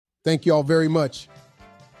Thank you all very much.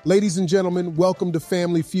 Ladies and gentlemen, welcome to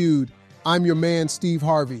Family Feud. I'm your man, Steve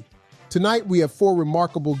Harvey. Tonight we have 4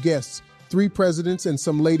 remarkable guests, 3 presidents and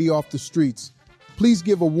some lady off the streets. Please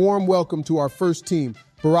give a warm welcome to our first team,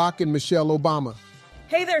 Barack and Michelle Obama.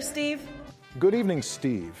 Hey there, Steve. Good evening,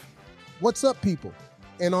 Steve. What's up, people?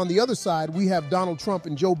 And on the other side, we have Donald Trump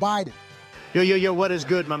and Joe Biden. Yo, what is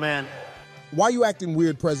good, my man? Why you acting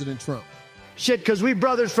weird, President Trump? Shit, 'cause we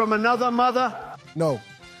brothers from another mother? No.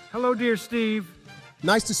 Hello, dear Steve.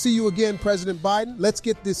 Nice to see you again, President Biden. Let's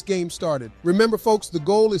get this game started. Remember, folks, the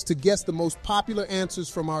goal is to guess the most popular answers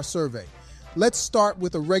from our survey. Let's start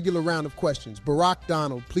with a regular round of questions. Barack,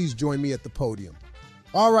 Donald, please join me at the podium.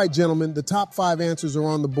 All right, gentlemen, the top 5 answers are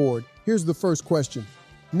on the board. Here's the first question.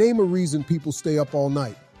 Name a reason people stay up all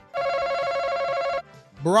night.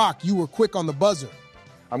 Barack, you were quick on the buzzer.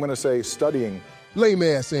 I'm going to say studying. Lame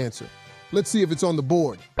ass answer. Let's see if it's on the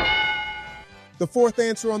board. The 4th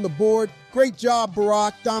answer on the board. Great job,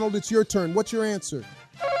 Barack. Donald, it's your turn. What's your answer?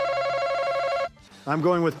 I'm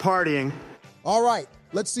going with partying. All right,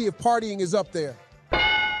 let's see if partying is up there.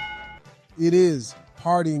 It is.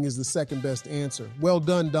 Partying is the second best answer. Well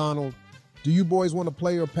done, Donald. Do you boys want to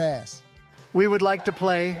play or pass? We would like to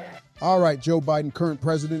play. All right, Joe Biden, current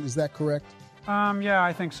president, is that correct? Yeah,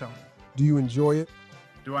 I think so. Do you enjoy it?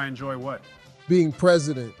 Do I enjoy what? Being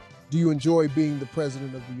president. Do you enjoy being the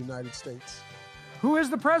president of the United States? Who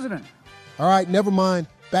is the president? All right, never mind.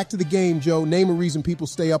 Back to the game, Joe. Name a reason people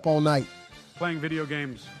stay up all night. Playing video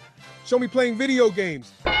games. Show me playing video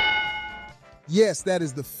games. Yes, that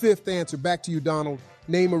is the 5th answer. Back to you, Donald.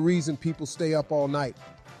 Name a reason people stay up all night.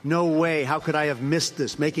 No way. How could I have missed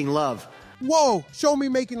this? Making love. Whoa, show me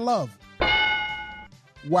making love.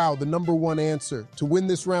 Wow, the number 1 answer. To win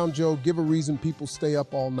this round, Joe, give a reason people stay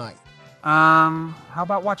up all night. How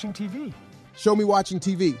about watching TV? Show me watching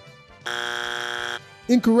TV.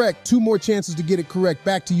 Incorrect. 2 more chances to get it correct.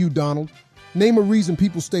 Back to you, Donald. Name a reason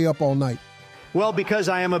people stay up all night. Well, because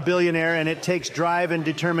I am a billionaire and it takes drive and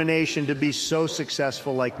determination to be so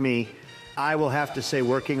successful like me, I will have to say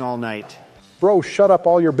working all night. Bro, shut up.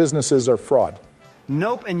 All your businesses are fraud.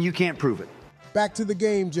 Nope, and you can't prove it. Back to the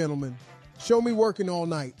game, gentlemen. Show me working all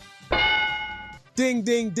night. Ding,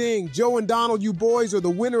 ding, ding. Joe and Donald, you boys are the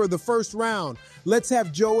winner of the first round. Let's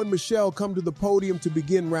have Joe and Michelle come to the podium to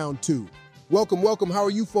begin round 2. Welcome, welcome. How are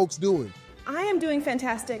you folks doing? I am doing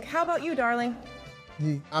fantastic. How about you, darling?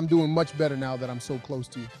 I'm doing much better now that I'm so close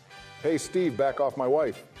to you. Hey, Steve, back off my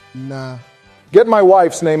wife. Nah, Get my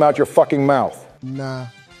wife's name out your fucking mouth. nah.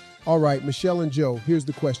 All right, Michelle and Joe, here's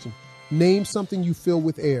the question. Name something you fill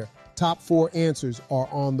with air. Top 4 answers are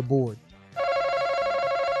on the board.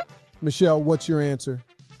 Michelle, what's your answer?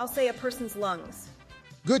 I'll say a person's lungs.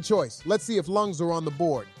 Good choice. Let's see if lungs are on the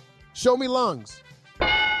board. Show me lungs.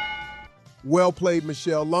 Well played,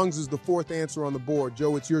 Michelle. Lungs is the 4th answer on the board.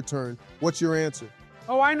 Joe, it's your turn. What's your answer?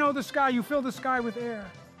 Oh, I know the sky. You fill the sky with air.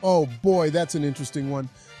 Oh boy, that's an interesting one.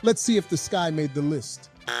 Let's see if the sky made the list.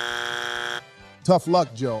 Tough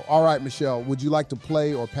luck, Joe. All right, Michelle, would you like to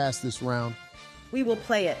play or pass this round? We will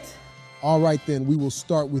play it. All right, then, we will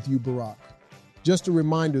start with you, Barack. Just a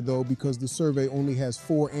reminder, though, because the survey only has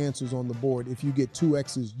 4 answers on the board, if you get 2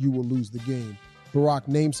 X's, you will lose the game. Barack,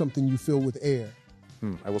 name something you fill with air.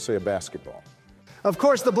 I will say a basketball. Of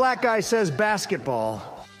course, the black guy says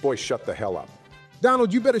basketball. Boy, shut the hell up.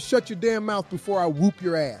 Donald, you better shut your damn mouth before I whoop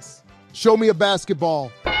your ass. Show me a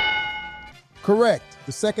basketball. Correct.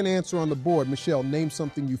 The 2nd answer on the board. Michelle, name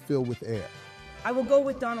something you fill with air. I will go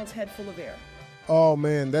with Donald's head full of air. Oh,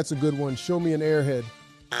 man, that's a good one. Show me an airhead.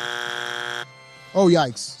 Oh,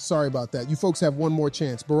 yikes. Sorry about that. You folks have one more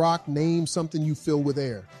chance. Barack, name something you fill with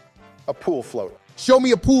air. A pool float. Show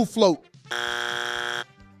me a pool float.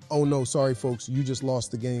 Oh, no, sorry, folks. You just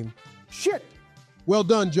lost the game. Shit. Well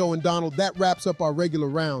done, Joe and Donald. That wraps up our regular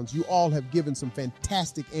rounds. You all have given some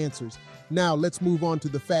fantastic answers. Now, let's move on to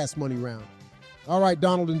the fast money round. All right,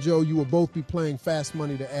 Donald and Joe, you will both be playing fast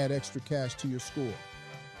money to add extra cash to your score.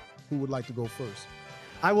 Who would like to go first?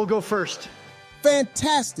 I will go first.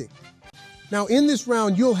 Fantastic. Now, in this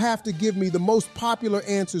round, you'll have to give me the most popular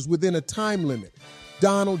answers within a time limit.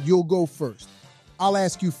 Donald, you'll go first. I'll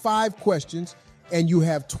ask you 5 questions, and you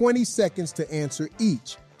have 20 seconds to answer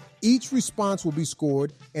each. Each response will be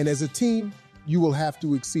scored, and as a team, you will have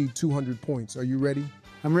to exceed 200 points. Are you ready?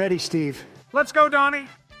 I'm ready, Steve. Let's go, Donnie.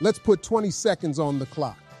 Let's put 20 seconds on the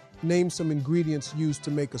clock. Name some ingredients used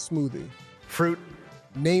to make a smoothie. Fruit.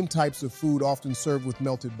 Name types of food often served with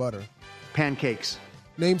melted butter. Pancakes.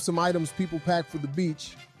 Name some items people pack for the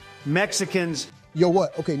beach. Mexicans. Yo,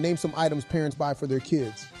 what? Okay, name some items parents buy for their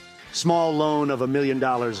kids. Small loan of $1 million.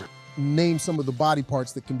 Name some of the body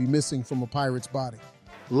parts that can be missing from a pirate's body.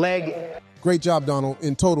 Leg. Great job, Donald.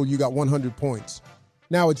 In total, you got 100 points.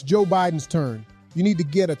 Now it's Joe Biden's turn. You need to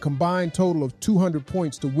get a combined total of 200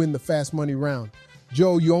 points to win the Fast Money round.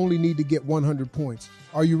 Joe, you only need to get 100 points.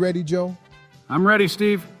 Are you ready, Joe? I'm ready,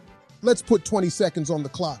 Steve. Let's put 20 seconds on the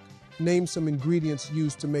clock. Name some ingredients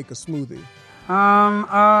used to make a smoothie.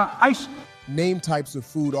 Ice. Name types of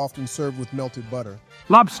food often served with melted butter.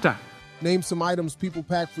 Lobster. Name some items people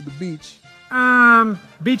pack for the beach.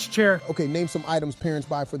 Beach chair. Okay, name some items parents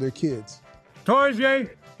buy for their kids. Toys, yay.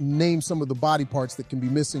 Name some of the body parts that can be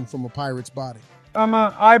missing from a pirate's body.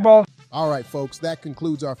 Eyeball. All right, folks, that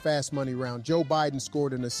concludes our Fast Money round. Joe Biden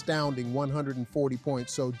scored an astounding 140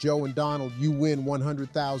 points, so Joe and Donald, you win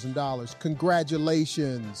 $100,000.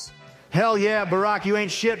 Congratulations. Hell yeah, Barack, you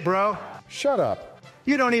ain't shit, bro. Shut up.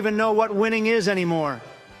 You don't even know what winning is anymore.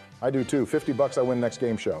 I do too. $50 I win next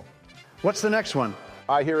game show. What's the next one?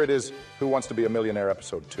 I hear it is Who Wants to Be a Millionaire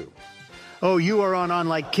episode 2. Oh, you are on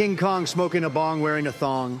like King Kong smoking a bong wearing a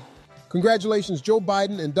thong. Congratulations, Joe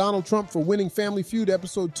Biden and Donald Trump, for winning Family Feud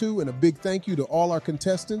Episode 2, and a big thank you to all our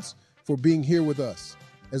contestants for being here with us.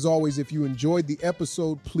 As always, if you enjoyed the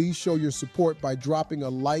episode, please show your support by dropping a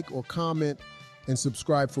like or comment and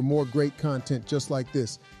subscribe for more great content just like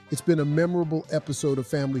this. It's been a memorable episode of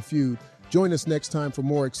Family Feud. Join us next time for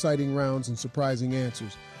more exciting rounds and surprising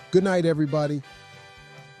answers. Good night, everybody.